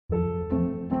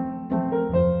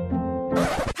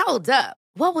Hold up.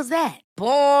 What was that?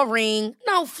 Boring.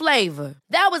 No flavor.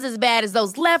 That was as bad as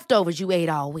those leftovers you ate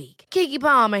all week. Keke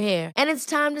Palmer here. And it's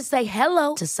time to say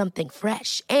hello to something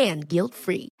fresh and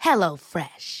guilt-free. Hello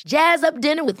Fresh. Jazz up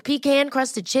dinner with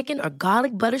pecan-crusted chicken or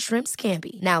garlic butter shrimp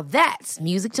scampi. Now that's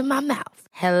music to my mouth.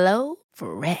 Hello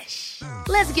Fresh.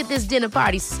 Let's get this dinner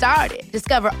party started.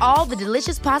 Discover all the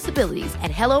delicious possibilities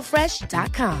at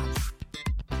hellofresh.com.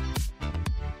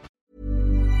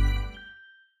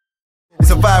 It's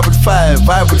a vibe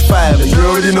with five, and you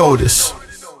already know this.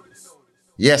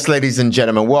 Yes, ladies and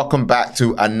gentlemen, welcome back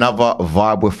to another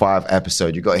Vibe with Five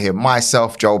episode. You got here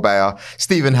myself, Joel Bayer,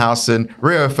 Stephen Howson,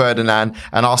 Rio Ferdinand,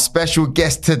 and our special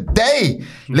guest today.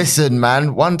 Listen,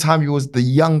 man, one time you was the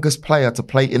youngest player to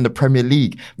play in the Premier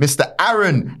League, Mr.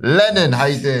 Aaron Lennon. How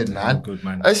you doing, man? I'm good,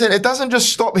 man. Listen, it doesn't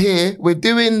just stop here. We're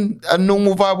doing a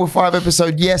normal Vibe with Five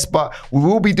episode, yes, but we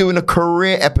will be doing a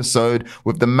career episode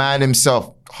with the man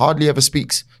himself. Hardly ever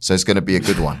speaks, so it's going to be a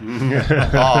good one.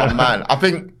 Oh, man. I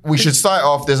think we should start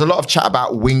off. There's a lot of chat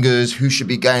about wingers, who should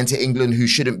be going to England, who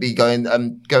shouldn't be going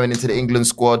into the England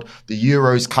squad. The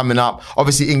Euros coming up.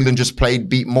 Obviously, England just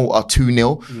beat Malta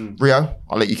 2-0. Rio,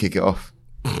 I'll let you kick it off.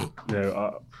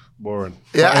 Boring.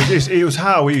 Yeah. It was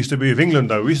how we used to be with England,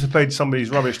 though. We used to play some of these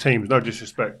rubbish teams. No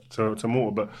disrespect to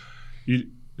Malta, but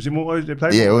was it Malta they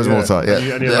played? Yeah, it was Malta, yeah.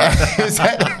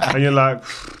 And you're like,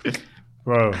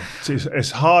 bro,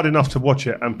 it's hard enough to watch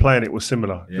it, and playing it was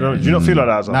similar. Yeah. Do you not feel like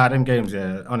that, Azar? Nah, them games,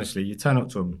 yeah, honestly, you turn up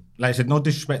to them. Like I said, no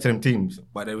disrespect to them teams,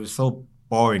 but they were so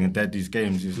boring and dead, these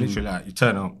games. It's literally like, you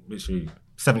turn up, literally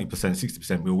 70%,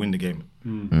 60%, we'll win the game.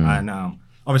 And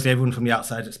obviously everyone from the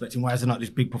outside is expecting, why is there not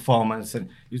this big performance? And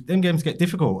them games get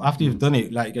difficult. After you've done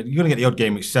it, like, you're going to get the odd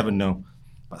game, it's 7-0.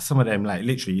 But some of them, like,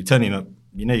 literally, you're turning up,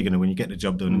 you know you're going to win, you get the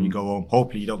job done and you go home.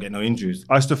 Hopefully you don't get no injuries.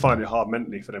 I used to find it hard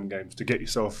mentally for them games to get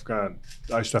yourself going.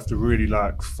 I used to have to really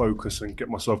like focus and get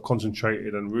myself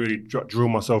concentrated and really drill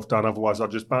myself down. Otherwise,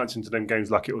 I'd just bounce into them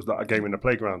games like it was like a game in the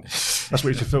playground. That's what you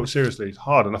used to feel. Seriously, it's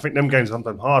hard. And I think them games are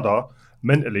sometimes harder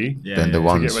mentally than the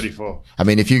ones to get ready for. I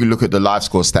mean, if you look at the live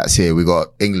score stats here, we got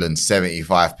England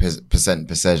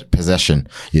 75% possession,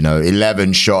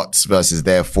 11 shots versus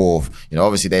their 4.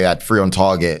 Obviously they had 3 on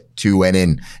target, 2 went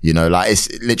in, like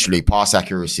it's literally pass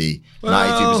accuracy,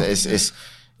 92%. It's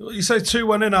you say 2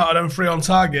 went in out of them 3 on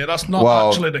target. That's not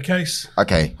actually the case.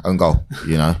 Okay, own goal,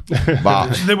 but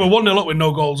they were 1-0 up with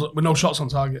no goals, with no shots on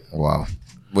target. Wow.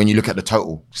 When you look at the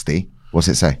total, Steve, what's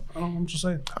it say? I'm just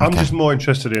saying. I'm just more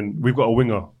interested in, we've got a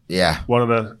winger. Yeah. One of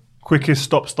the quickest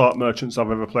stop-start merchants I've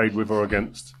ever played with or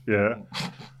against. Yeah.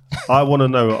 I want to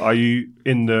know, are you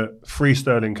in the free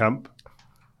Sterling camp?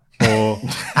 Or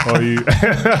are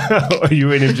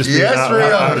you in him just being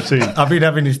out of the team? I've been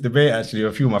having this debate actually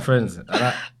with a few of my friends.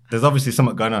 And there's obviously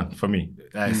something going on for me.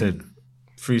 Like I said,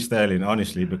 free Sterling,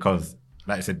 honestly, because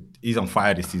like I said, he's on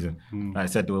fire this season. Like I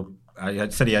said, I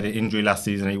said he had an injury last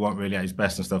season and he wasn't really at his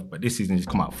best and stuff, but this season he's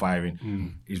come out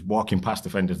firing. He's walking past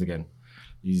defenders again.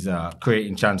 He's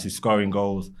creating chances, scoring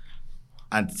goals.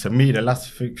 And to me, the last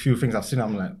few things I've seen,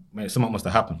 I'm like, man, something must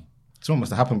have happened. Something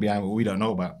must have happened behind what we don't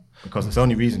know about. Because it's the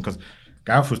only reason, because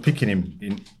Gareth was picking him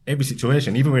in every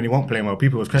situation, even when he wasn't playing well,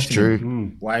 people was questioning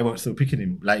him why he wasn't still picking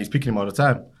him. Like, he's picking him all the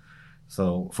time.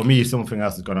 So for me, something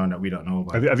else has gone on that we don't know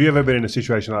about. Have you ever been in a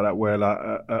situation like that where like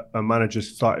a manager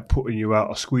started putting you out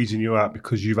or squeezing you out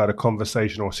because you've had a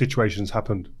conversation or situations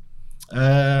happened?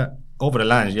 Over the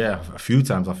lines, yeah, a few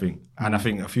times I think. And I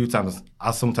think a few times,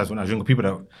 sometimes when I was younger, people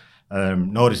that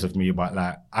know this of me about,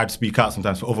 like, I'd speak out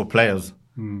sometimes for other players.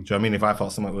 Do you know what I mean? If I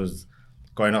thought something was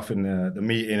going off in the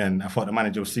meeting and I thought the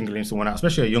manager was singling someone out,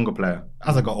 especially a younger player.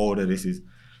 As I got older,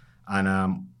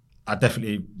 and I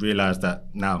definitely realised that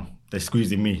now they're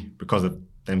squeezing me because of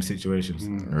them situations.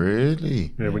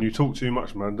 Really? Yeah, when you talk too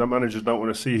much, man, the managers don't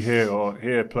want to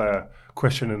hear a player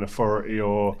questioning authority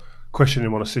or questioning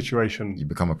him on a situation. You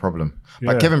become a problem.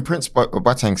 Yeah. But Kevin Prince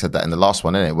Boateng said that in the last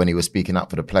one, innit? When he was speaking up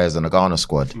for the players on the Ghana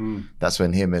squad. That's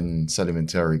when him and Suleiman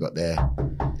Terry got their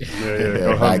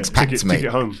bags packed, mate.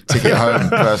 Ticket home,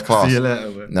 first class. See you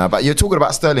later, man. No, but you're talking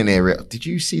about Sterling here. Did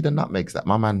you see the nutmegs that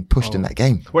my man pushed in that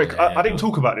game? Wait, I didn't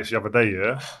talk about this the other day,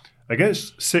 yeah?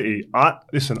 Against City,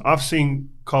 I've seen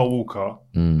Kyle Walker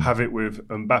have it with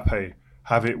Mbappe,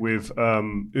 have it with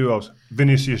who else?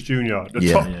 Vinicius Jr.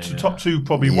 The top two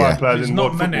probably wide players in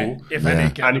world football. If any,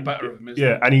 get the better of him.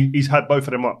 And he's had both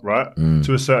of them up, right?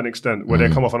 To a certain extent, where they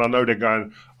come off and I know they're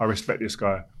going, I respect this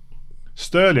guy.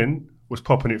 Sterling was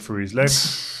popping it through his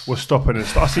legs, was stopping and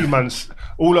I see man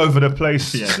all over the place,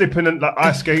 slipping and like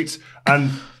ice skates,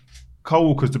 and Kyle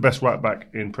Walker's the best right back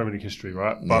in Premier League history,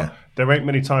 right? But there ain't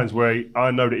many times where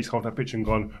I know that he's come off that pitch and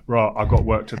gone, rah, I got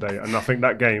work today. And I think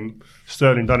that game,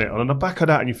 Sterling done it. And on the back of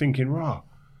that, and you're thinking, rah,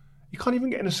 you can't even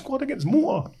get in a squad against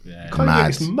Mortar. Yeah. You can't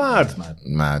it's mad.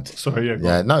 Mad. Sorry, yeah.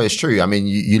 Yeah, no, it's true. I mean,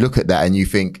 you look at that and you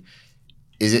think,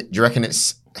 do you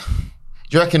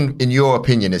reckon in your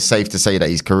opinion, it's safe to say that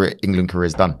his England career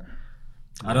is done?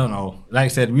 I don't know. Like I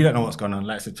said, we don't know what's going on.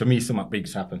 Like I said, to me, something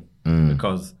big's happened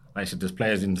because, like I said, there's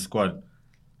players in the squad.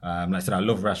 Like I said, I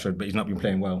love Rashford, but he's not been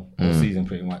playing well all season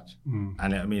pretty much.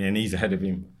 And I mean, and he's ahead of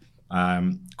him.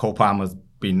 Cole Palmer's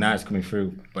been nice coming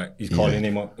through, but he's calling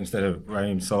him up instead of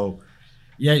Raheem. So,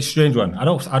 yeah, it's a strange one. I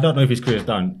don't know if his career's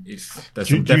done. Do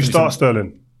you start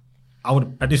Sterling? I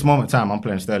would at this moment in time. I'm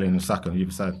playing Sterling and Saka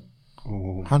either side.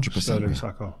 100%. Sterling,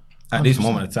 Saka. At this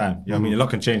moment in time, you know what I mean, a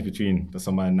lot can change between the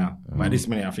summer and now. But at this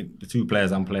minute, I think the two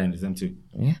players I'm playing is them two.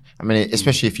 Yeah, I mean,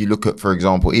 especially if you look at, for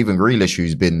example, even Grealish,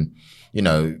 who's been, you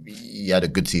know, he had a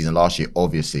good season last year,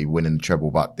 obviously winning the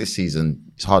treble, but this season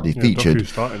he's hardly featured.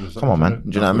 Come on, man,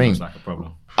 do you know what I mean? Like a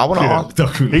problem. I want to ask.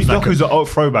 Doku's an old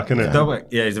throwback, isn't it?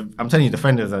 Yeah, I'm telling you,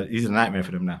 defenders, he's a nightmare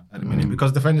for them now at the minute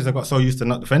because defenders have got so used to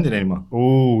not defending anymore.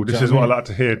 Oh, this is what I like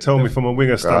to hear. Tell me from a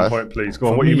winger standpoint, please. Go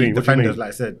on, what do you mean? Defenders, like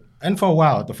I said, and for a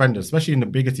while, defenders, especially in the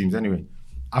bigger teams anyway,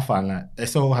 I find that they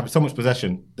have so much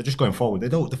possession, they're just going forward. They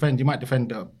don't defend. You might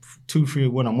defend 2-3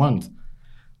 one-on-ones,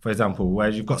 for example,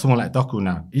 whereas you've got someone like Doku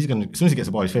now. He's going to, as soon as he gets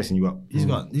the ball, he's facing you up. He's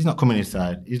not coming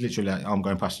inside. He's literally like, I'm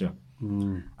going past you.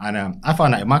 And I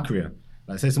find that in my career.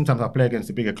 Like I say, sometimes I play against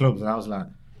the bigger clubs and I was like,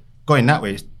 going that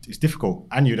way, it's difficult.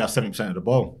 And you'd have 70% of the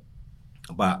ball.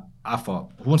 But I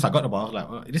thought, once I got the ball, I was like,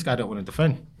 well, this guy don't want to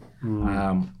defend.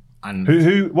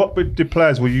 And what did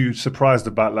players were you surprised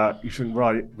about? Like, you think,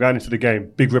 right, going into the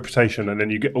game, big reputation, and then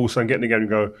you get also get in the game and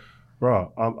go, right,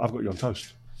 I've got you on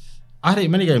toast. I had it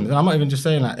in many games, and I'm not even just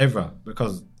saying that ever,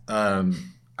 because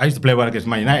I used to play well against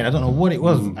Man United. I don't know what it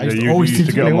was. I used to always seem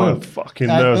to get on my fucking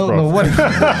nerves, bro.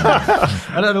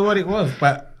 I don't know what it was,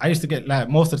 but I used to get, like,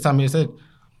 most of the time he said,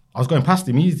 I was going past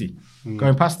him easy,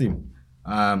 going past him.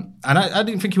 And I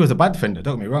didn't think he was a bad defender,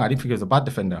 don't get me wrong. I didn't think he was a bad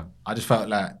defender. I just felt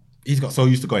like he's got so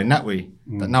used to going that way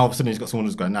that now all of a sudden he's got someone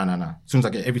who's going, no. As soon as I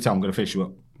get, every time I'm going to face you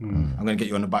up. I'm going to get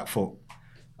you on the back foot.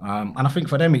 And I think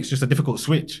for them, it's just a difficult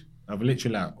switch. I've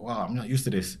literally like, wow, I'm not used to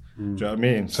this. Do you know what I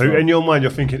mean? So in your mind,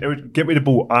 you're thinking, get me the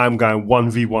ball, I'm going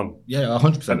 1v1. Yeah,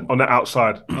 100%. On the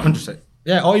outside. 100%.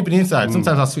 Yeah, or even inside.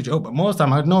 Sometimes I'll switch it up, but most of the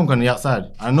time I know I'm going to the outside.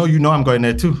 I know you know I'm going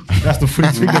there too. That's the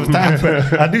funny thing of time.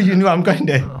 I do, you know I'm going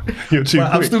there. You're too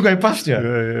quick. I'm still going past you.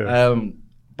 Yeah.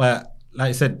 But like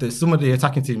I said, some of the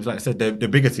attacking teams, like I said, they're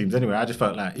bigger teams anyway. I just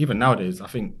felt like even nowadays, I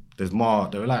think there's more.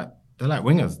 They're like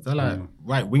wingers. They're like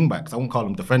right wing backs. I won't call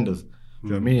them defenders. Do you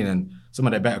know what I mean? And some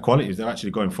of their better qualities, they're actually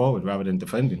going forward rather than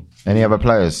defending. Any other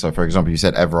players? So, for example, you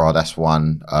said Everard. That's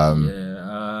one. Let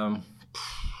me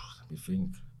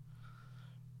think.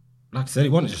 Like I said,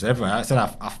 it wasn't just Everard. I said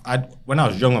I when I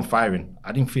was young and firing,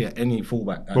 I didn't fear any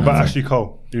fullback. What about Ashley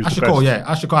Cole? Ashley Cole, yeah.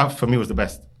 Ashley Cole for me was the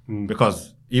best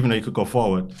because even though he could go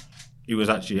forward, he was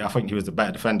actually, I think he was the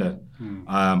better defender.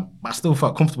 But I still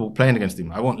felt comfortable playing against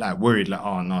him. I wasn't like worried, like,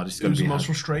 oh no, this is going to be. It was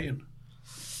the most frustrating.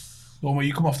 The one where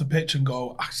you come off the pitch and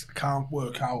go, I can't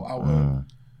work out how.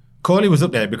 Coley was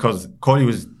up there because Coley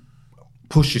was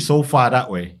pushed you so far that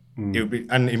way. It would be,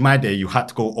 and in my day, you had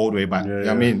to go all the way back. You know what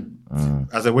I mean?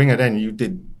 As a winger, then you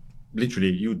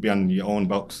would be on your own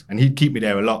box, and he'd keep me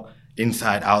there a lot,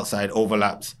 inside, outside,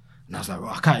 overlaps. And I was like,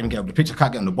 well, I can't even get up the pitch. I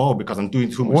can't get on the ball because I'm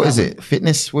doing too much. What is it?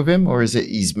 Fitness with him, or is it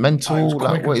he's mental?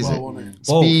 Like, what is it?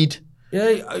 Speed. Yeah,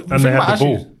 and they had the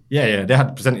ball. Yeah, they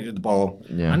had presented the ball.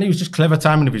 Yeah. And he was just clever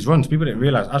timing of his runs. People didn't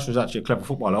realise Ash was actually a clever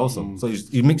footballer also. So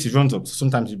he mixed his runs up. So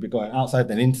sometimes he'd be going outside,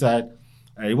 then inside.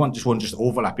 He wasn't just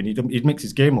overlapping. He'd mix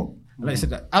his game up. And like I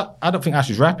said, I don't think Ash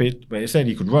was rapid, but he said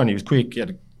he could run. He was quick. He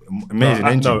had an amazing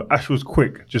engine. No, Ash was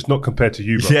quick, just not compared to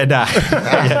you, bro. Yeah,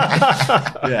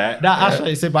 Ash, like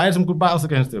I said, but I had some good battles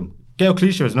against him. Gael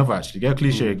Clichy was another, actually. Gael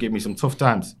Clichy gave me some tough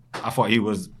times. I thought he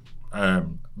was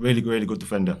really, really good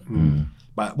defender.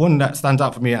 But one that stands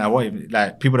out for me, and I want,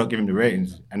 like, people don't give him the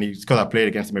ratings, and it's because I played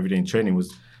against him every day in training,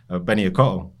 was Benny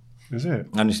Okoto. Is it?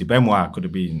 Honestly, Benoit could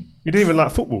have been. You didn't even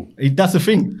like football. That's the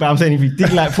thing. But I'm saying, if you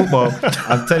did like football,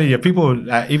 I'm telling you, people,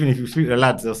 even if you speak to the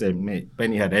lads, they'll say, mate,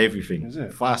 Benny had everything. Is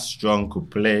it? Fast, strong, could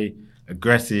play,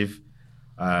 aggressive,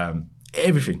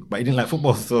 everything. But he didn't like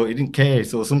football, so he didn't care.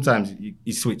 So sometimes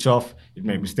he'd switch off, he'd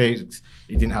make mistakes.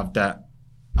 He didn't have that,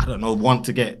 I don't know, want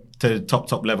to get to the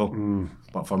top level.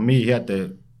 But for me, he had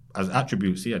the as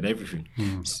attributes, he had everything.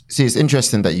 See, it's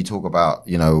interesting that you talk about,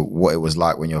 what it was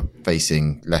like when you're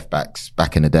facing left backs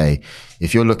back in the day.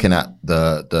 If you're looking at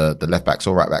the left backs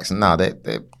or right backs, and now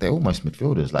they're almost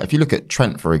midfielders. Like if you look at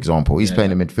Trent, for example, he's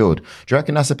playing in midfield. Do you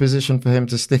reckon that's a position for him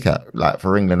to stick at, like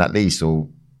for England at least? Or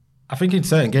I think in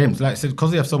certain games, like I said,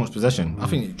 because they have so much possession, I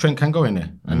think Trent can go in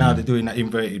there. And now they're doing that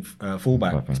inverted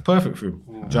fullback. It's perfect for him.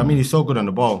 Do you know what I mean? He's so good on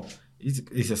the ball.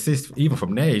 His assist, even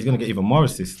from there, he's going to get even more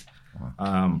assists.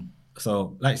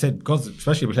 So, like I said, because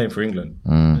especially we're playing for England,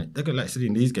 they're good, like I said,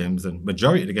 in these games, and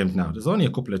majority of the games now, there's only a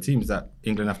couple of teams that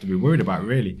England have to be worried about,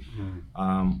 really.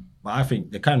 But I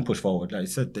think they can push forward. Like I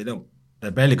said, they're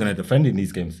barely going to defend in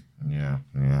these games. Yeah.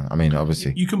 I mean,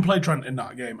 obviously. You can play Trent in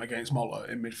that game against Muller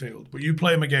in midfield, but you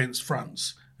play him against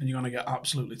France and you're going to get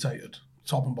absolutely tated.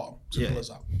 Top and bottom. Simple as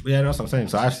that. Yeah, that's what I'm saying.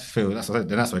 So I feel that's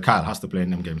why Kyle has to play in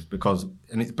them games but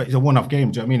it's a one-off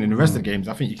game. Do you know what I mean? In the rest of the games,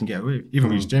 I think you can get away. Even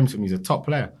Reece James, for me, he's a top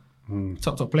player.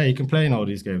 Top player. He can play in all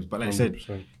these games. But like 100%. I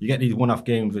said, you get these one-off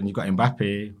games and you've got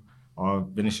Mbappe or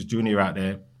Vinicius Jr. out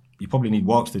there, you probably need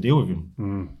Walks to deal with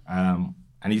him.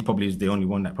 And he probably is the only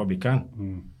one that probably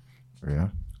can. Yeah.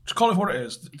 Just call it what it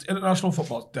is. International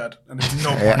football's dead. And there's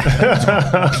no point.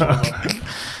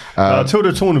 Till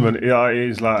the tournament, it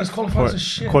is like These qualifiers are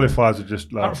shit. Qualifiers are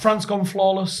just like France gone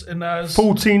flawless in theirs.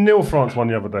 14-0 France won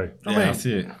the other day. I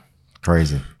see it.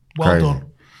 Crazy. Well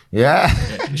done. Yeah.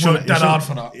 You worked dead hard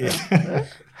for that. Yeah.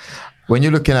 When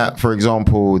you're looking at, for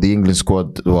example, the England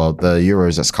squad, well, the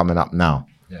Euros that's coming up now,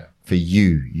 for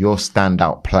you, your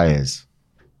standout players,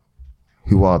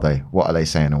 who are they? What are they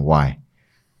saying and why?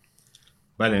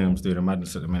 Bellingham's doing a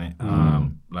madness at the minute.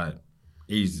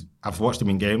 I've watched him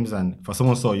in games, and for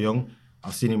someone so young,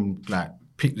 I've seen him like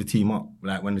pick the team up,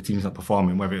 like when the team's not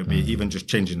performing, whether it be even just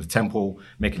changing the tempo,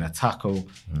 making a tackle,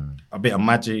 a bit of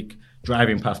magic,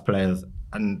 driving past players.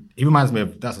 And he reminds me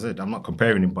of, that's what I said, I'm not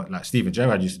comparing him, but like Steven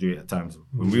Gerrard used to do it at times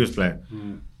when we was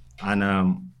playing.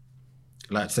 And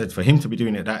like I said, for him to be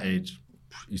doing it at that age,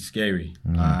 he's scary.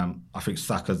 I think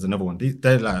Saka's another one.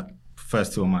 They're like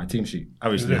first two on my team sheet.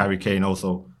 Obviously, Harry Kane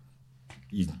also,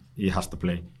 he has to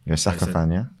play. You're a Saka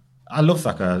fan, yeah? I love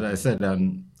Saka. Like I said,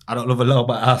 I don't love a lot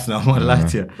about Arsenal, I'm not going to lie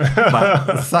to you.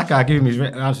 But Saka, I give him his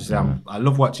honestly, I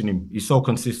love watching him. He's so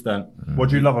consistent. What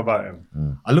do you love about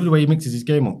him? I love the way he mixes his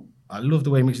game up. I love the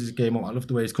way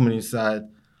he's coming inside.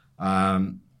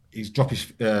 He's drop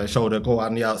his shoulder, go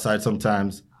on the outside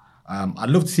sometimes. I'd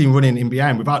love to see him running in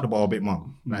behind without the ball a bit more.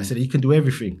 Like I said, he can do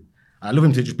everything. I love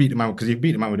him to just beat the man because he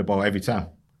beat the man with the ball every time.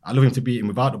 I love him to beat him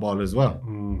without the ball as well.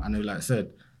 I know, like I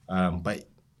said, but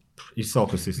he's so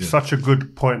consistent. Such a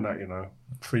good point that,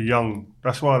 for young,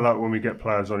 that's why I like when we get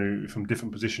players on you from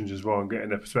different positions as well and getting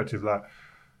their perspective. Like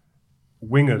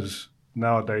wingers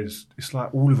nowadays, it's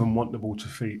like all of them want the ball to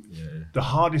feet.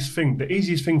 The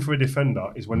easiest thing for a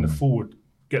defender is when the forward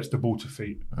gets the ball to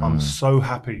feet. I'm so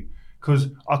happy because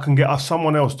I can get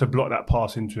someone else to block that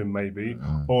pass into him maybe,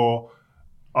 or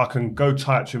I can go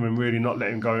tight to him and really not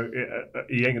let him go.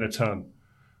 He ain't going to turn.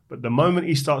 But the moment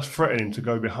he starts threatening to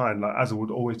go behind, like Azza would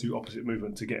always do opposite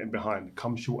movement to get him behind,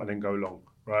 come short and then go long,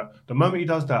 right? The moment he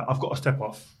does that, I've got to step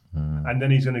off and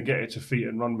then he's going to get it to feet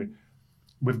and run me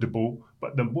with the ball.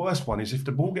 But the worst one is if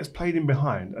the ball gets played in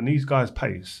behind and these guys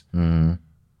pace,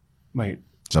 mate,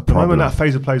 the moment that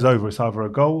phaser plays over, it's either a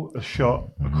goal, a shot,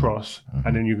 a cross,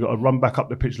 and then you've got to run back up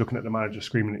the pitch looking at the manager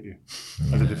screaming at you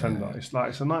as a defender. It's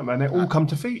a nightmare. And they all come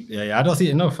to feet. Yeah, I don't see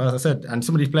it enough, as I said. And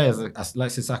some of these players,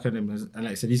 like Saka and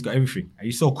like I said, he's got everything. And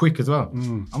he's so quick as well.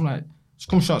 I'm like, just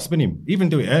come short, spin him. Even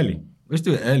do it early. Let's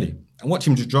do it early. And watch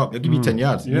him just drop. He'll give you 10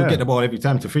 yards. You'll get the ball every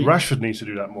time to feet. Rashford needs to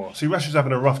do that more. See, Rashford's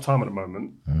having a rough time at the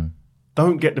moment.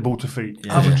 Don't get the ball to feet.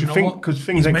 Because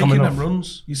things ain't coming off. Them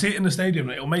runs. You see it in the stadium.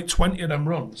 It'll make 20 of them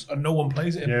runs and no one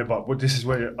plays it. Yeah, but this is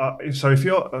where so if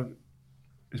you're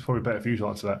it's probably better for you to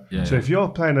answer that. So if you're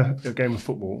playing a game of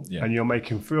football and you're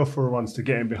making 3 or 4 runs to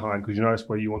get in behind because you know that's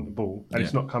where you want the ball and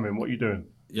it's not coming, what are you doing?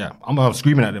 Yeah, I'm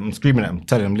screaming at them,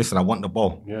 telling them, listen, I want the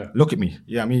ball. Yeah. Look at me.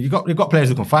 Yeah, I mean, you've got players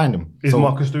who can find them. Is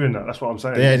Marcus doing that? That's what I'm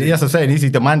saying. Yeah, that's what I'm saying.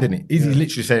 He's demanding it. He's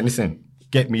literally saying, listen,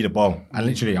 get me the ball. And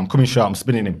literally, I'm coming short, I'm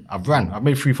spinning him. I've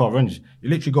made 3-4 runs. You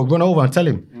literally go run over and tell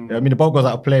him. I mean, the ball goes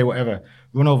out of play, whatever.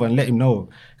 Run over and let him know.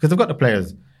 Because they've got the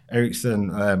players,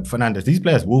 Eriksen, Fernandes. These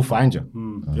players will find you. You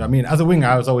know what I mean? As a winger,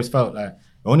 I always felt like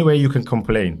the only way you can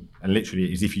complain, and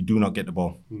literally, is if you do not get the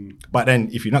ball. But then,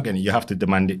 if you're not getting it, you have to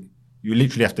demand it. You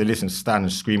literally have to listen, stand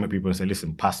and scream at people and say,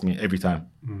 listen, pass me every time.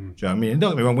 Do you know what I mean? And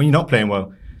don't get me wrong, when you're not playing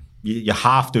well, you're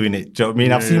half doing it. Do you know what I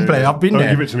mean? I've seen players, I've been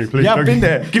there. Give it to me, please. Yeah, I've been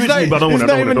there. Give it to me, but I don't want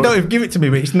to. Don't give it to me,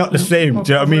 but it's not the same.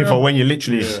 Do you know what I mean? For when you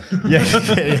literally,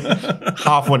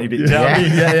 half wanted it. Do you know what I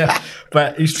mean? Yeah.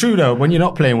 But it's true though, when you're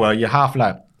not playing well, you're half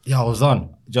like, yo, I was on. Do you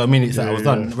know what I mean? It's like I was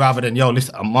on rather than, yo,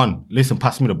 listen, I'm on. Listen,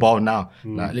 pass me the ball now.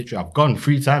 Like literally, I've gone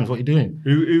 3 times. What are you doing?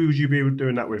 Who would you be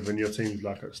doing that with when your team's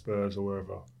like at Spurs or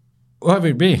wherever? Whoever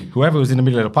it be, whoever was in the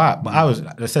middle of the park. But I was,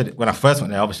 like I said, when I first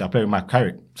went there, obviously I played with Mike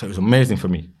Carrick, so it was amazing for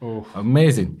me.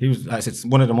 Amazing. He was, like I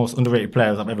said, one of the most underrated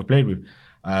players I've ever played with.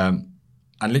 And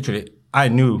literally, I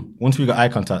knew once we got eye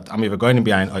contact, I'm either going in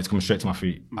behind or it's coming straight to my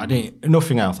feet. I didn't,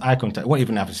 nothing else. Eye contact. I wouldn't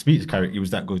even have to speak to Carrick. He was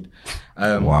that good.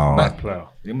 Wow. But Player.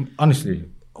 honestly,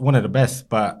 one of the best.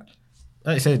 But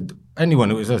like I said, anyone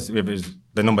who was us, if it was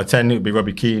the number 10, it would be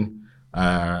Robbie Keane,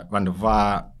 Van der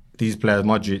Vaart, these players,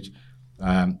 Modric.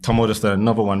 Tom Alderson,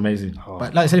 another one, amazing.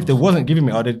 But like I said, if they wasn't giving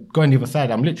me, or they'd go on the other side,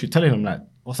 I'm literally telling them, like,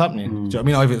 what's happening? Do you know what I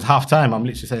mean? Or if it's half time, I'm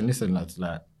literally saying, listen, lads,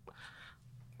 like,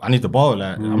 I need the ball,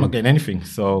 like, I'm not getting anything.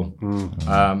 So,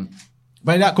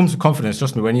 but that comes with confidence,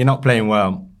 trust me, when you're not playing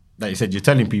well, like you said, you're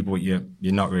telling people you're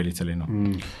not really telling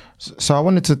them. So I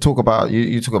wanted to talk about,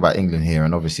 you talk about England here,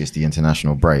 and obviously it's the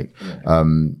international break.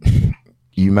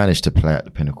 You managed to play at the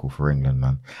pinnacle for England,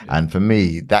 man. And for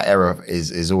me, that era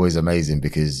is always amazing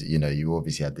because, you know, you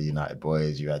obviously had the United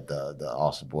boys, you had the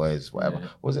Arsenal boys, whatever.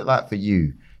 What was it like for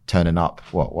you turning up?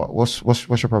 What's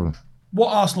your problem?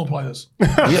 What Arsenal players? we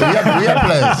had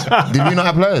players. Did we not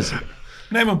have players?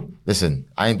 Name them. Listen,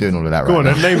 I ain't doing all of that Go right on,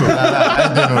 now. then, name them. I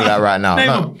ain't doing all of that right now. Name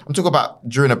No, them. I'm talking about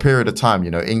during a period of time,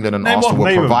 you know, England and Name Arsenal one. were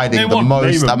Name them. providing Name the one.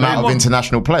 most Name them. amount Name of one.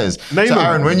 international players. Name so them.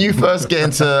 Aaron, when you first get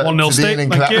into 1-0 the Steak,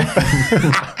 England thank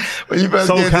camp, when you first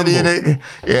Sol get into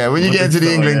Campbell. when you get into the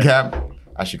Sol, England yeah. camp,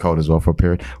 actually cold as well for a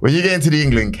period. When you get into the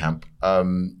England camp,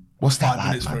 what's that 5 like,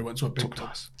 minutes before he man? went to a big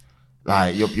club.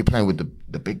 Like you're playing with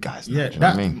the big guys. Now, Yeah, do you know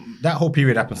that, what I mean? that whole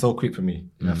period happened so quick for me.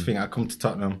 I think I come to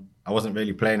Tottenham, I wasn't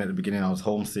really playing at the beginning, I was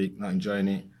homesick, not enjoying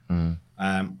it.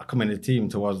 I come in the team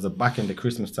towards the back end of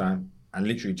Christmas time and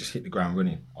literally just hit the ground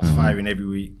running. I was firing every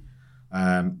week.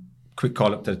 Quick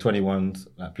call up to the 21s.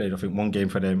 I played, I think, 1 game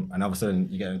for them, and all of a sudden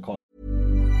you get a call.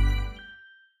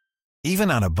 Even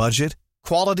on a budget,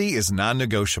 quality is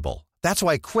non-negotiable. That's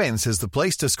why Quince is the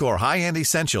place to score high-end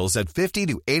essentials at 50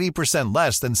 to 80%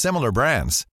 less than similar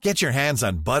brands. Get your hands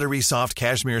on buttery soft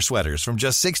cashmere sweaters from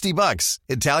just $60,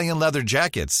 Italian leather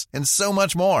jackets, and so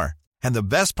much more. And the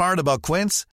best part about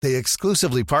Quince, they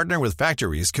exclusively partner with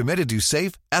factories committed to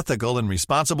safe, ethical, and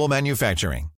responsible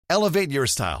manufacturing. Elevate your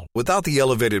style without the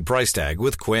elevated price tag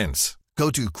with Quince.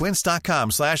 Go to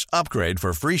quince.com/upgrade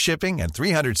for free shipping and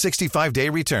 365-day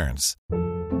returns.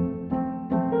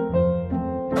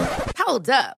 Hold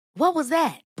up. What was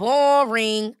that?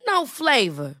 Boring. No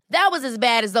flavor. That was as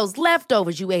bad as those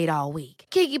leftovers you ate all week.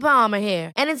 Keke Palmer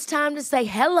here, and it's time to say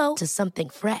hello to something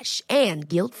fresh and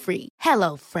guilt-free.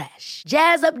 Hello Fresh.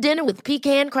 Jazz up dinner with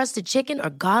pecan-crusted chicken or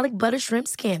garlic butter shrimp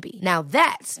scampi. Now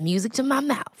that's music to my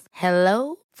mouth.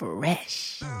 Hello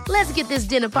Fresh. Let's get this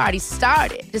dinner party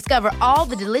started. Discover all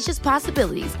the delicious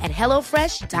possibilities at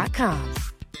hellofresh.com.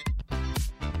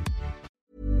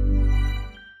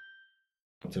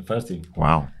 To the first team.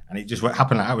 Wow. And it just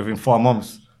happened like that within 4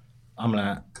 months. I'm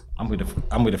with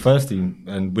the first team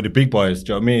and with the big boys,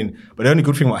 do you know what I mean? But the only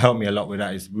good thing what helped me a lot with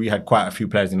that is we had quite a few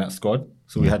players in that squad.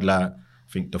 So we had like, I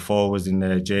think Defoe was in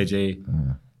there, JJ,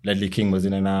 Ledley King was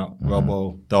in and out,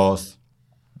 Robbo, Dawes,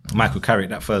 Michael Carrick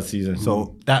that first season.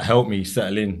 So that helped me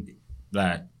settle in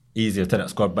like easier to that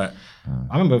squad. But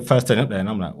I remember first turning up there and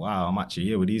I'm like, wow, I'm actually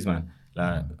here with these man.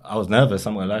 Like I was nervous,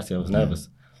 I'm not gonna lie to you, I was nervous.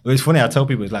 It's funny, I tell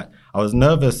people, it's like, I was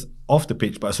nervous off the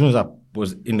pitch, but as soon as I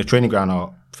was in the training ground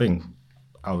or thing,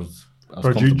 I was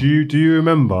Bro, do you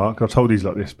remember, 'cause I've told these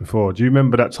like this before, do you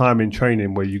remember that time in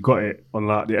training where you got it on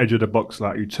like the edge of the box,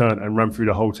 like you turned and ran through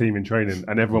the whole team in training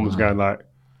and everyone was going like,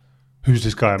 who's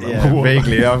this guy, man? Yeah,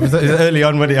 vaguely. I was early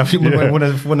on when I think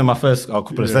one of my first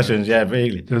couple of sessions,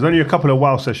 vaguely. There's only a couple of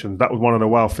WoW sessions. That was one of the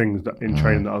WoW things that in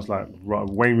training that I was like, right,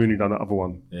 Wayne Rooney done that other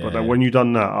one. But then when you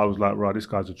done that, I was like, right, this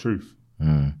guy's the truth.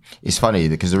 It's funny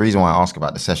because the reason why I ask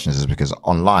about the sessions is because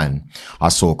online I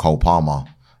saw Cole Palmer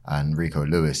and Rico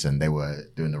Lewis and they were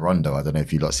doing the rondo. I don't know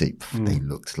if you lot see, they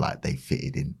looked like they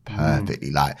fitted in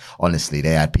perfectly. Like honestly,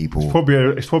 they had people.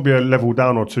 It's probably a level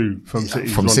down or two from City.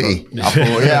 From City.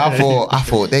 I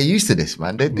thought they're used to this,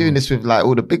 man. They're doing this with like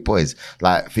all the big boys.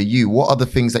 Like for you, what are the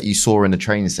things that you saw in the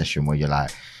training session where you're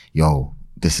like, yo,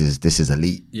 this is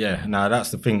elite? Yeah, no, that's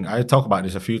the thing. I talk about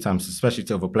this a few times, especially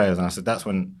to other players, and I said that's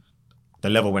when the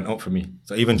level went up for me.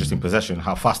 So even just in possession,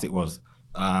 how fast it was,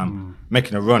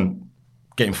 making a run,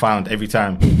 getting found every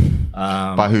time.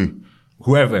 By who?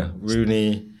 Whoever,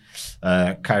 Rooney,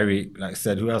 Kyrie, like I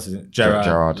said, who else is it?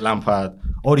 Gerrard. Lampard,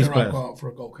 all these players. Go out for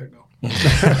a goal kick now.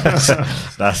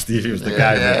 That's Stevie was the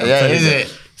guy. Yeah, is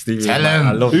it? Stevie, Tell him.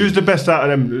 I love Who's the best out of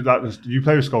them? Like, do you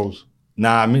play with Scholes?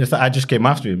 Nah, I mean, I just came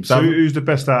after him. So who's the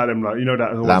best out of them? Like, you know,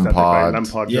 that always Lampard. That debate,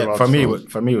 Lampard. Yeah, Gerrard,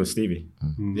 for me, it was Stevie.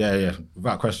 Yeah,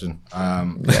 without question.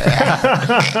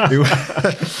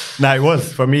 It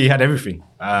was for me. He had everything.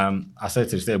 I said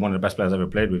to say one of the best players I ever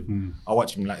played with. I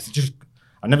watch him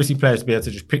I never see players be able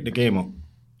to just pick the game up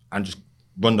and just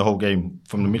run the whole game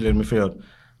from the middle of the midfield.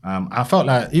 I felt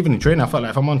like even in training, I felt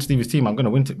like if I'm on Stevie's team, we're going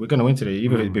to win today.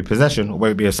 Either it be possession or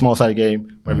whether it be a small side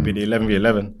game, whether it be the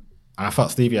 11v11. And I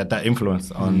felt Stevie had that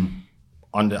influence on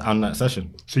that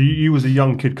session. So you was a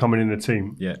young kid coming in the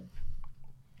team. Yeah.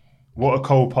 What are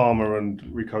Cole Palmer and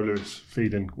Rico Lewis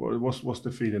feeding? What's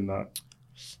the feeding that?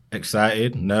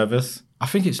 Excited, nervous. I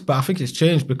think it's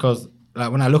changed because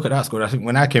like when I look at that squad, I think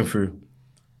when I came through,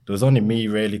 there was only me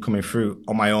really coming through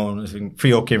on my own. I think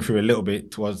Theo came through a little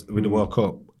bit with the World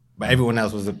Cup, but everyone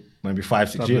else was maybe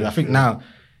 5-6 years. I think now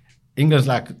England's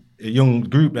like a young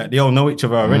group that they all know each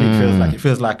other already. It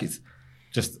feels like it's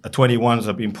just a 21s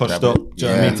are being pushed up. Do you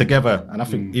know what I mean? Together, and I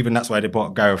think even that's why they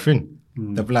brought Gareth in.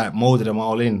 They've like molded them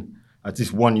all in as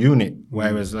this one unit.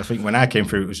 Whereas I think when I came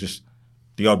through, it was just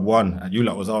the odd one, and you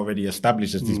lot was already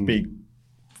established as this big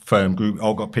firm group,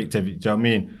 all got picked every, do you know what I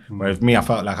mean? Whereas me, I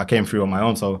felt like I came through on my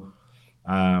own, so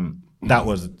that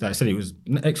was, like I said, it was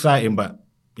exciting, but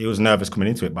it was nervous coming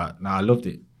into it, but I loved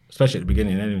it, especially at the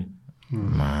beginning anyway.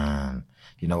 Man,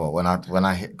 you know what, when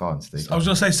I hit, go on, Steve. I was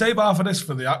going to say, save half of this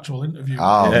for the actual interview.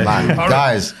 Oh, man.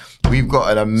 Guys, we've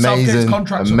got an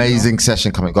amazing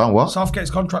session coming. Go on, what?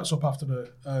 Southgate's contract's up after the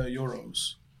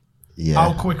Euros. Yeah.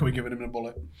 How quick are we giving him a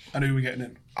bullet? And who are we getting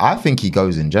in? I think he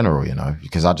goes in general,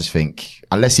 because I just think,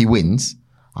 unless he wins,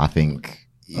 I think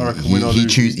he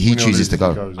chooses to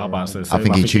go. I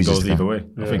think he chooses to go either way.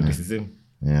 I think this is him.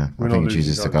 Yeah, I think he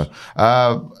chooses to go.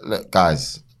 Look,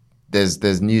 guys,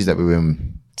 there's news that we've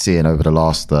been seeing over the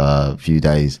last few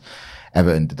days.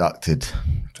 Everton deducted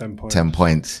 10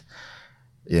 points.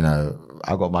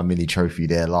 I got my mini trophy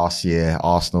there last year.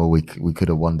 Arsenal, we could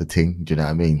have won the thing. Do you know what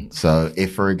I mean? So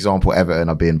if, for example, Everton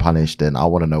are being punished, then I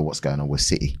want to know what's going on with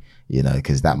City,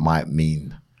 because that might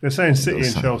mean... They're saying City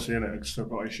and Chelsea, innit? Because they've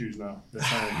got issues now. They're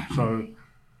saying. So,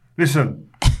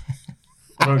 listen,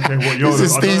 I don't care what you're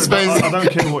I don't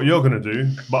care what you're going to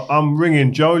do, but I'm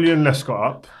ringing Julian Lescott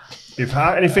up. If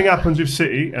anything happens with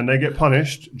City and they get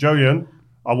punished, Julian,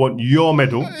 I want your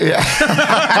medal. Yeah.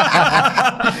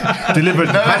 hand delivered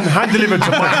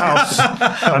to my house,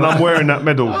 and I'm wearing that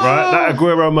medal, right? That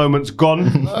Aguero moment's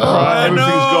gone. Right?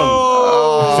 Everything's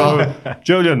gone. So,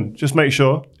 Julian, just make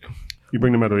sure you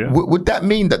bring the medal, yeah? Would that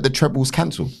mean that the treble's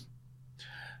cancelled?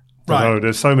 Right. No,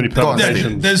 there's so many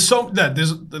permutations. There's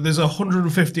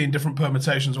 115 different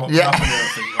permutations of what could happen here, I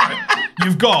think, right?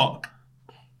 You've got...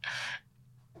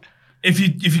 If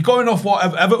you're going off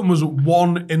whatever, Everton was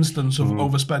one instance of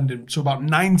overspending to about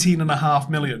 19.5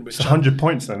 million. Which it's 100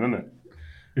 points then, isn't it?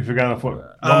 If you're going off what?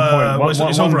 1 point.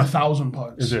 It's over 1,000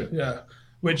 points. Is it? Yeah.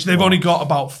 Which they've only got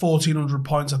about 1,400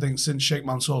 points, I think, since Sheikh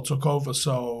Mansour took over.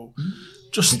 So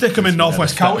just stick them in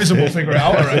Northwest Counties and we'll figure it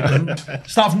out, I reckon.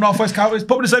 Start from Northwest Counties,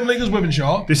 put them in the same league as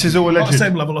Wivenshaw. This is all alleged. Not the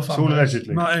same level of fan. It's all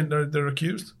allegedly. No, they're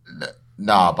accused.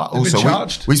 Nah, but also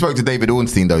we spoke to David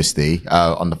Ornstein though, Steve,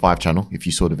 on the 5 channel. If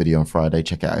you saw the video on Friday,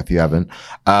 check it out if you haven't.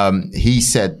 He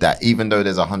said that even though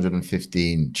there's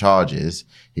 115 charges,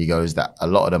 he goes that a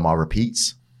lot of them are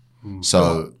repeats.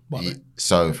 So,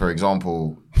 for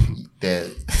example, they're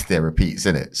repeats,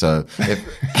 innit? So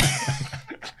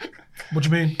what do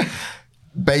you mean?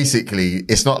 Basically,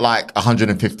 it's not like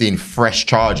 115 fresh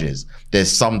charges.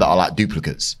 There's some that are like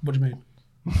duplicates. What do you mean?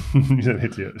 You're an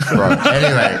idiot. Right.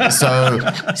 Anyway, so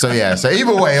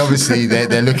either way, obviously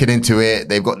they're looking into it.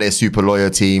 They've got their super lawyer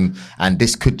team, and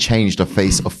this could change the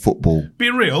face of football.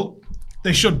 Being real,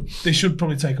 they should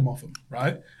probably take them off them,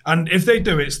 right? And if they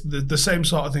do, it's the same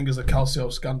sort of thing as the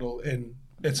Calcio scandal in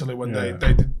Italy when they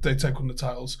take on the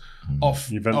titles off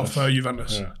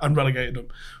Juventus and relegated them.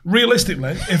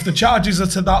 Realistically, if the charges are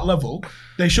to that level,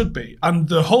 they should be. And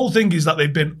the whole thing is that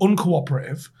they've been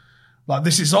uncooperative. Like,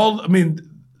 this is all, I mean,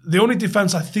 the only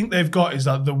defence I think they've got is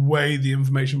that the way the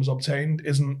information was obtained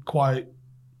isn't quite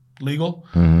legal.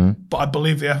 But I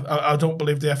don't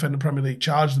believe the FA and the Premier League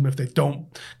charge them if they don't.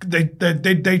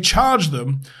 They charge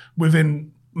them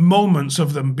within moments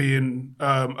of them being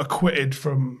acquitted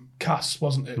from CAS,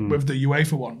 wasn't it? With the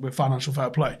UEFA one, with financial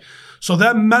fair play. So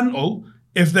they're mental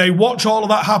if they watch all of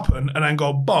that happen and then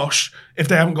go bosh if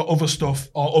they haven't got other stuff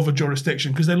or other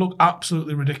jurisdiction, because they look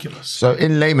absolutely ridiculous. So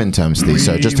in layman terms, Steve,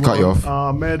 so just to cut you off,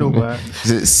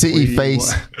 City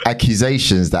face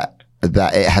accusations that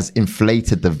it has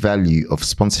inflated the value of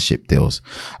sponsorship deals.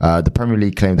 The Premier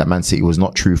League claimed that Man City was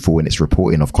not truthful in its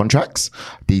reporting of contracts,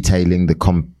 detailing the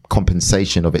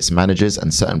compensation of its managers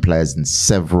and certain players in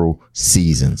several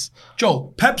seasons.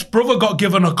 Joel, Pep's brother got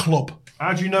given a club.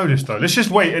 How do you know this though? Let's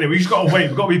just wait. Anyway, we just got to wait.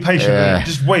 We've got to be patient. Yeah.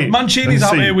 Just wait. Mancini's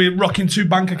out here with rocking 2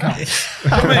 bank accounts. You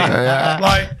know what I mean?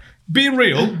 Like, being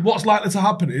real, what's likely to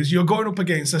happen is you're going up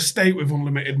against a state with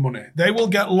unlimited money. They will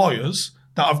get lawyers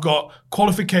that have got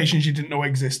qualifications you didn't know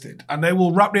existed, and they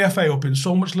will wrap the FA up in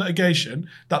so much litigation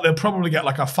that they'll probably get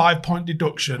like a 5-point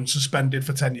deduction, suspended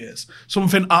for 10 years.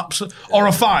 Something absolute, or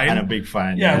a fine. And a big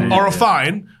fine. Or a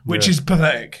fine, which is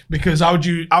pathetic, because how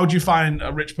do you fine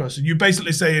a rich person? You're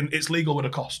basically saying it's legal with a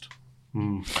cost.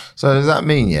 So does that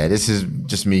mean, this is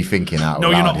just me thinking out loud?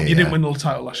 No, you're not. Here, you didn't win the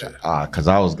title last year. Because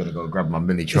I was going to go grab my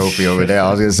mini trophy over there.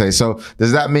 I was going to say, so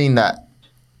does that mean that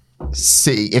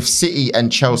if City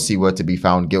and Chelsea were to be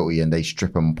found guilty and they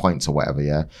strip them points or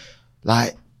whatever,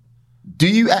 like, do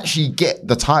you actually get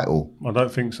the title? I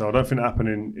don't think so. I don't think it happened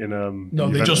in no,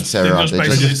 they just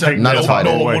basically said no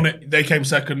one won it. They came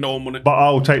second, no one won it. But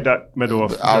I'll take that medal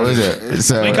off. Oh, is it?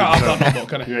 So, he can't have that,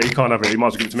 can he? Yeah, he can't have it. He might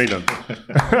as well give it to me then.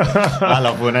 I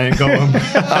love when I ain't got them.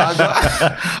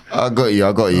 I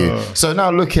got you. So now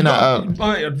looking at...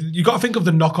 you got to think of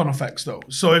the knock-on effects, though.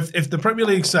 So if the Premier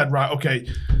League said, right, okay,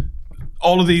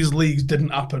 all of these leagues didn't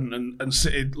happen and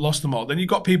City lost them all, then you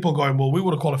got people going, well, we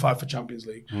would have qualified for Champions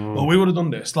League. Well, we would have done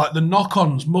this. Like, the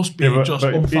knock-ons must be just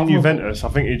unfathomable. In Juventus, I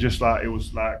think it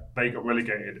was like they got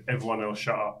relegated, everyone else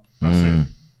shut up. That's it.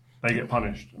 They get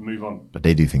punished and move on. But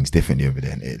they do things differently over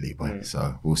there in Italy, boy.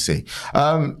 So we'll see.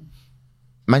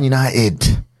 Man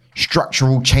United,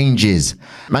 structural changes.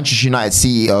 Manchester United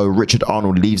CEO Richard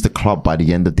Arnold leaves the club by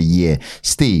the end of the year.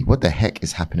 Steve, what the heck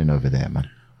is happening over there, man?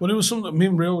 Well, it was something me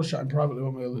and Rio was chatting privately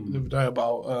the other day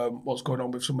about what's going on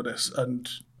with some of this and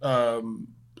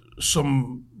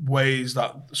some ways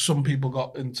that some people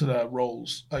got into their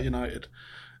roles at United.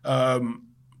 I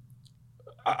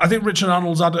think Richard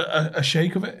Arnold's had a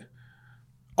shake of it.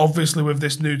 Obviously, with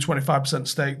this new 25%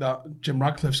 stake that Jim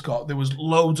Ratcliffe's got, there was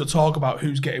loads of talk about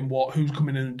who's getting what, who's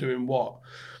coming in and doing what.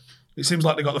 It seems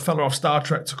like they got the fella off Star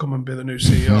Trek to come and be the new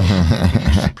CEO,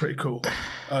 which is pretty cool.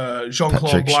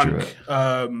 Jean-Claude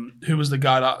Blanc, who was the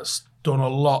guy that's done a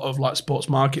lot of like sports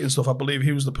marketing stuff. I believe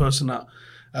he was the person that,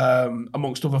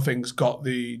 amongst other things, got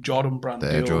the Jordan brand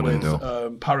deal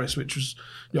with Paris, which was,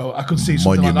 I could see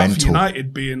something like that for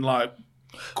United being like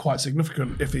quite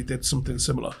significant if he did something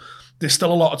similar. There's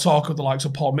still a lot of talk of the likes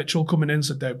of Paul Mitchell coming in,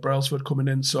 so Dave Brailsford coming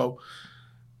in. So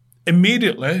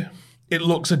immediately, it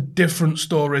looks a different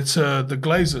story to the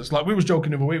Glazers. Like we was joking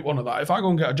the other week, one of that. If I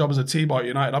go and get a job as a T-boy at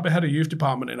United, I'll be head of youth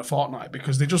department in a fortnight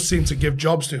because they just seem to give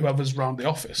jobs to whoever's around the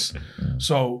office.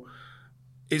 So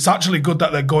it's actually good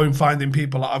that they're going finding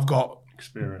people that have got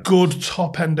good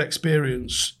top-end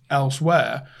experience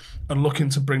elsewhere and looking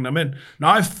to bring them in. Now,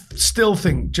 I still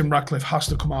think Jim Ratcliffe has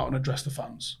to come out and address the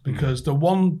fans because the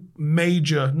one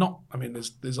major,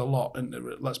 there's a lot, and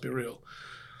let's be real.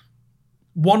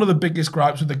 One of the biggest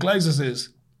gripes with the Glazers is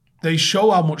they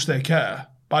show how much they care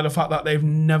by the fact that they've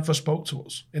never spoke to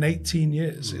us in 18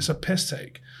 years. It's a piss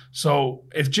take. So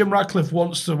if Jim Ratcliffe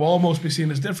wants to almost be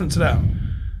seen as different to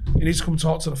them, he needs to come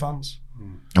talk to the fans.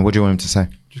 And what do you want him to say?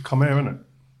 Just come here, innit?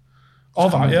 All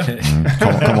that, yeah.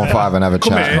 Come on, Five, and have a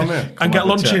chat. Come here and get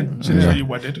lunch in since you're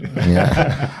wedded.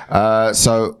 Yeah.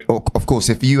 So, of course,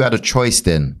 if you had a choice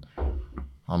then,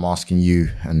 I'm asking you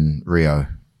and Rio,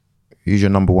 who's your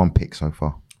number one pick so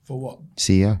far? For what?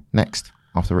 CEO next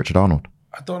after Richard Arnold.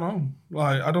 I don't know.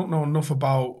 Like, I don't know enough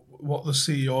about what the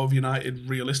CEO of United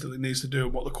realistically needs to do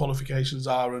and what the qualifications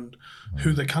are and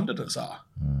who the candidates are.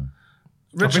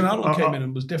 Richard Arnold came in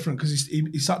and was different because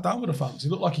he sat down with the fans. He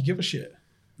looked like he gave a shit.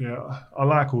 Yeah, I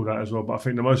like all that as well, but I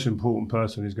think the most important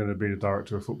person is going to be the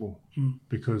director of football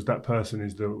because that person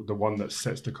is the one that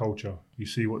sets the culture. You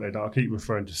see what they've done. I keep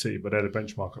referring to City, but they're the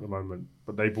benchmark at the moment.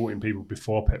 But they brought in people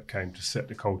before Pep came to set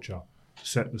the culture, to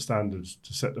set the standards,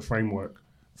 to set the framework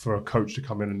for a coach to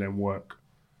come in and then work.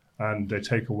 And they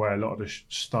take away a lot of the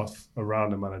stuff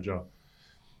around the manager.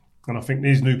 And I think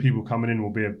these new people coming in will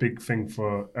be a big thing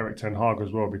for Erik ten Hag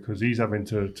as well because he's having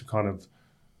to kind of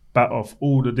bat off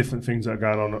all the different things that are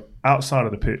going on outside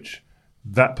of the pitch.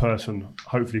 That person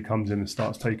hopefully comes in and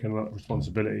starts taking a lot of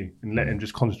responsibility and let him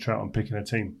just concentrate on picking a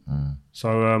team.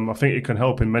 So I think it can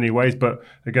help in many ways. But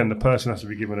again, the person has to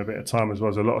be given a bit of time as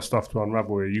well. There's a lot of stuff to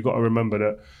unravel here. You've got to remember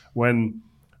that when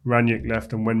Ranić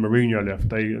left and when Mourinho left,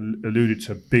 they alluded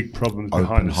to big problems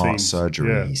behind the scenes.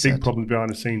 Surgery, big problems behind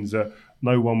the scenes that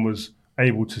no one was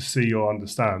able to see or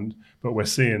understand. But we're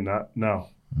seeing that now.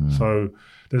 So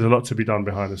there's a lot to be done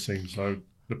behind the scenes. So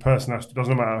the person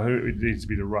doesn't matter who, it needs to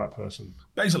be the right person.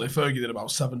 Basically, Fergie did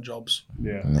about 7 jobs.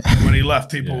 Yeah. When he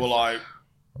left, people were like,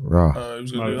 Right. He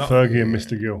was gonna do that. Fergie and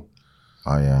Mr. Gill.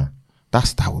 Oh yeah,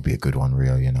 that would be a good one,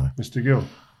 Rio. You know, Mr. Gill.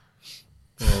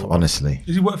 honestly.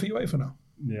 Does he work for UEFA now?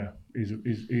 Yeah, he's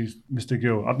Mr.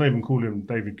 Gill. I'd not even call him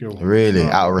David Gill. Really?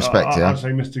 Out of respect, yeah? I'd say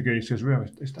Mr. Gill. He says, Rio,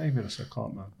 it's David. I said, I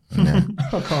can't, man. Yeah.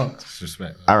 I can't.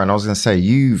 Disrespect. Aaron, I was going to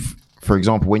say, for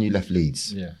example, when you left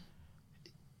Leeds, Yeah.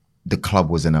 the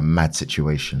club was in a mad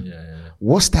situation. Yeah.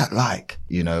 What's that like,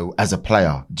 you know, as a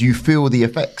player? Do you feel the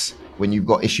effects when you've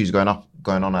got issues going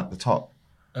on at the top?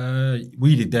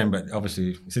 We did then, but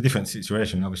obviously it's a different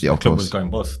situation. Obviously, Yeah, the of club course. was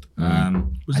going bust.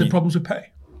 Was there problems with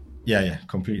pay? Yeah,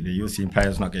 completely. You've seen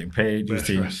players not getting paid. You've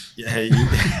seen,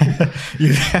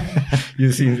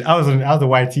 you've seen. I was the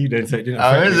YT then, so it didn't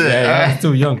affect is me. it? Yeah, I was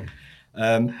still young.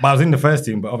 But I was in the first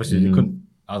team, but obviously they couldn't.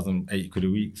 I was on 80 quid a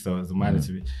week, so it was a minor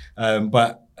to me.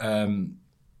 But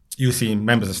you've seen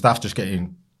members of staff just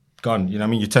getting gone. You know what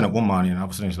I mean? You turn up one morning and all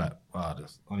of a sudden it's like, wow,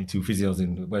 there's only 2 physios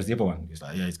in. Where's the other one? It's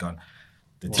like, yeah, he's gone.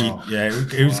 The team,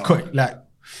 it was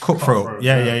cutthroat.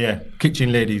 Yeah.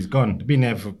 Kitchen lady's gone. They've been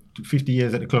there for 50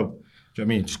 years at the club. Do you know what I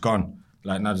mean? Just gone.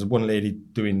 Like now there's one lady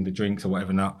doing the drinks or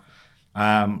whatever now.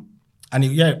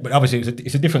 But obviously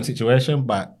it's a different situation.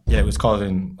 But yeah, it was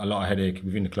causing a lot of headache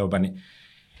within the club, and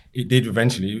it did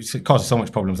eventually. It caused so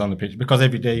much problems on the pitch because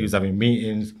every day he was having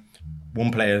meetings.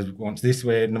 One player wants this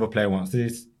way, another player wants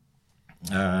this.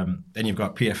 Then you've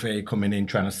got PFA coming in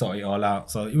trying to sort it all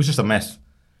out. So it was just a mess.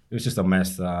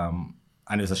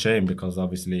 And it's a shame because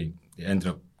obviously it ended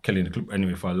up killing the club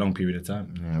anyway for a long period of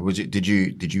time. Yeah. Did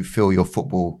you feel your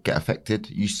football get affected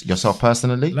yourself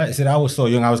personally? Like I said, I was so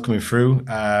young. I was coming through.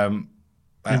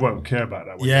 You won't care about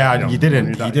that. You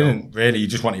didn't really. You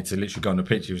just wanted to literally go on the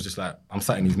pitch. It was just like, I'm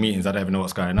sat in these meetings. I don't even know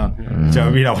what's going on. Do you know what I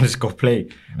mean? I want to just go play.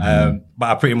 But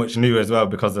I pretty much knew as well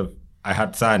because I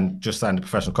had just signed a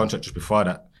professional contract just before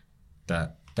that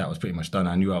was pretty much done.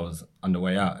 I knew I was on the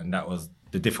way out, and that was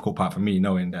the difficult part for me,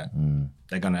 knowing that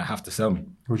they're gonna have to sell me.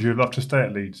 Would you love to stay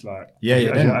at Leeds,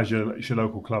 as your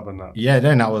local club and that? Yeah,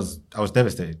 then I was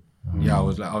devastated. Yeah, I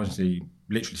was like, obviously,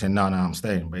 literally saying, no, I'm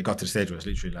staying. But it got to the stage where it's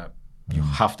literally like, you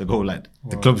have to go. Like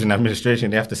the clubs in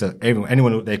administration, they have to sell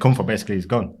anyone they come for basically is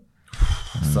gone.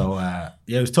 So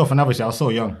it was tough, and obviously I was so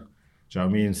young. Do you know what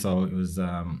I mean? So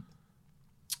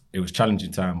it was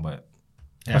challenging time, but.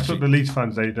 Yeah, that's what the Leeds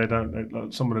fans, they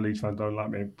don't, some of the Leeds fans don't like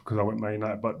me because I went Man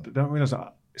United, but they don't realise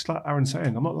that it's like Aaron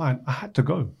saying, I'm not lying, I had to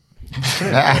go.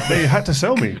 They had to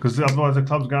sell me because otherwise the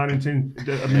club's going into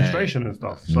administration and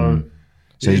stuff. So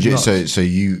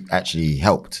you actually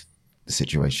helped the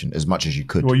situation as much as you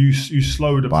could. Well, you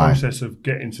slow the process of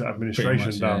getting to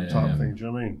administration down type thing, do you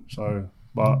know what I mean? So,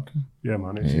 but yeah,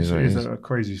 man, it's a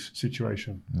crazy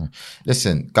situation. Yeah.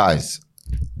 Listen, guys,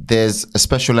 there's a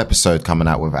special episode coming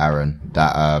out with Aaron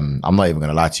that I'm not even going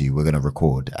to lie to you. We're going to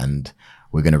record and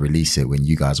we're going to release it when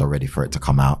you guys are ready for it to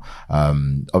come out.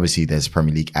 Obviously, there's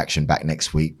Premier League action back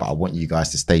next week, but I want you guys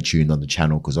to stay tuned on the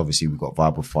channel because obviously we've got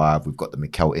Vibe with 5. We've got the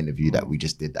Mikel interview that we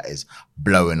just did that is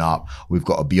blowing up. We've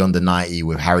got a Beyond the 90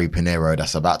 with Harry Pinero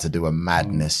that's about to do a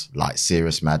madness, like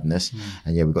serious madness.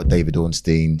 And yeah, we've got David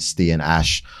Ornstein, Steve and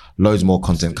Ash. Loads more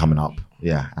content coming up.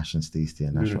 Yeah, Ash and Steve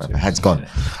and Ash, whatever. Head's gone.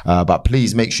 But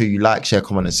please make sure you like, share,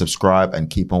 comment, and subscribe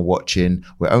and keep on watching.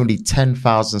 We're only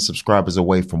 10,000 subscribers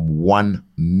away from 1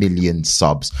 million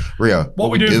subs. Rio, what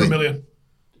are we doing for 1 million?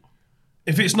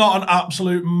 If it's not an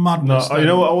absolute madness. No, you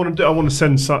know what I want to do? I want to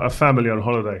send a family on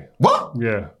holiday. What?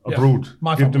 Yeah, abroad.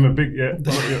 My Give family. them a big,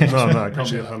 No, it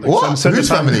can't be a family. What? Send Whose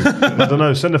family? I don't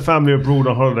know. Send a family abroad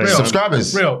on holiday.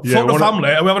 Subscribers? Real. Yeah, Fuck the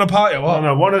family. Are we having a party or what?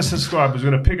 No, one of the subscribers is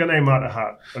going to pick a name out of the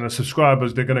hat, and the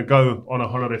subscribers, they're going to go on a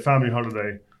holiday, family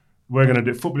holiday. We're going to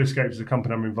do Football Escapes, the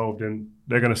company I'm involved in.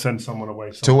 They're going to send someone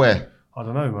away. To where? I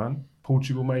don't know, man.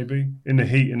 Portugal, maybe. In the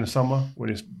heat in the summer,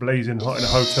 when it's blazing hot in a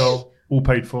hotel. All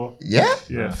paid for. Yeah?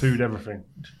 Yeah, food, everything.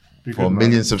 For 1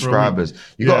 million subscribers.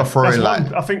 You got to throw in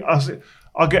like... I think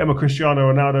I'll get him a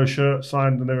Cristiano Ronaldo shirt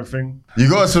signed and everything. You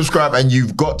got to subscribe and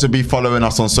you've got to be following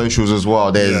us on socials as well.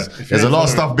 There's a lot of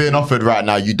stuff being offered right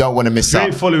now. You don't want to miss out. If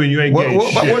you ain't following, you ain't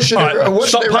getting shit.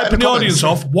 Stop piping the audience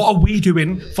off. What are we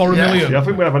doing for 1 million? Yeah, I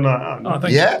think we'll have a night out.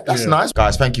 That's nice.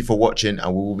 Guys, thank you for watching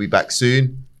and we will be back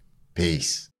soon.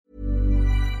 Peace.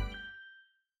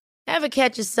 Ever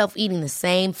catch yourself eating the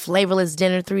same flavorless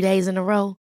dinner 3 days in a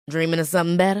row? Dreaming of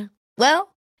something better?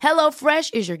 Well,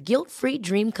 HelloFresh is your guilt-free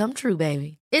dream come true,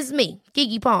 baby. It's me,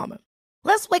 Keke Palmer.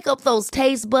 Let's wake up those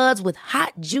taste buds with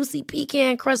hot, juicy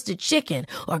pecan-crusted chicken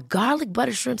or garlic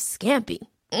butter shrimp scampi.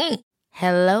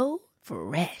 Hello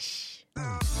Fresh.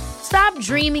 Stop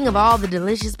dreaming of all the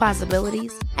delicious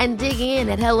possibilities and dig in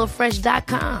at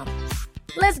HelloFresh.com.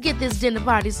 Let's get this dinner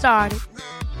party started.